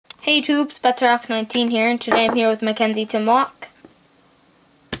Hey Tubes, BetterOx19 here, and today I'm here with Mackenzie Timlock.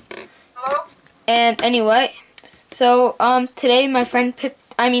 Hello? And anyway, so today my friend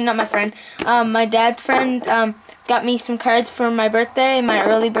my dad's friend got me some cards for my birthday, my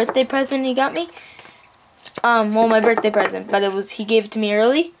early birthday present he got me. Well, my birthday present, but he gave it to me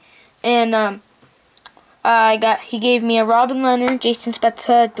early, and he gave me a Robin Leonard, Jason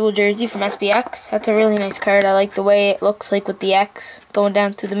Spezza dual jersey from SPX. That's a really nice card. I like the way it looks like with the X going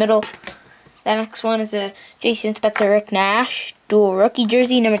down through the middle. The next one is a Jason Spezza Rick Nash dual rookie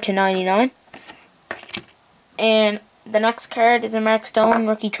jersey, number 299. And the next card is a Mark Stone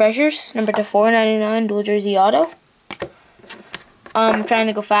rookie treasures, number 499 dual jersey auto. I'm trying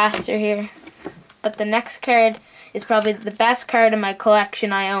to go faster here, but the next card is probably the best card in my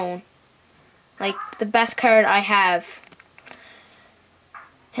collection I own. Like, the best card I have.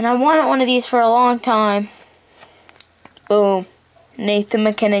 And I wanted one of these for a long time. Boom. Nathan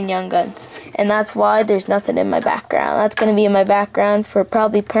McKinnon Young Guns. And that's why there's nothing in my background. That's going to be in my background for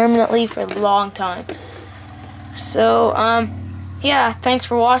probably permanently for a long time. So, yeah, thanks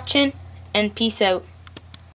for watching, and peace out.